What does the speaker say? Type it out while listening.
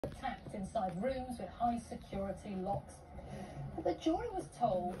attacked inside rooms with high security locks. But the jury was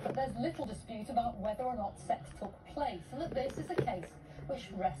told that there's little dispute about whether or not sex took place, and that this is a case which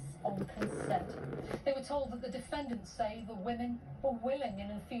rests on consent. They were told that the defendants say the women were willing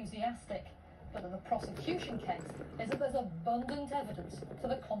and enthusiastic, but that the prosecution case is that there's abundant evidence to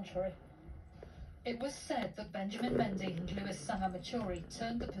the contrary. It was said that Benjamin Mendy and Louis Samamaturri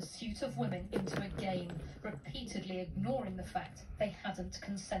turned the pursuit of women into a game, repeatedly ignoring the fact they hadn't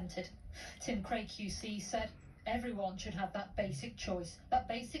consented. Tim Craig QC said, everyone should have that basic choice, that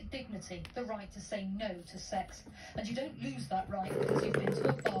basic dignity, the right to say no to sex. And you don't lose that right because you've been to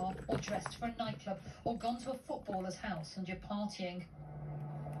a bar or dressed for a nightclub or gone to a footballer's house and you're partying.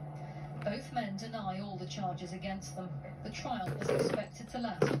 Both men deny all the charges against them. The trial is expected to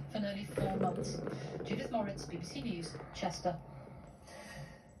last for nearly 4 months. Judith Moritz, BBC News, Chester.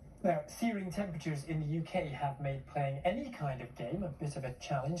 Now, searing temperatures in the UK have made playing any kind of game a bit of a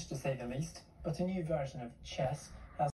challenge, to say the least. But a new version of chess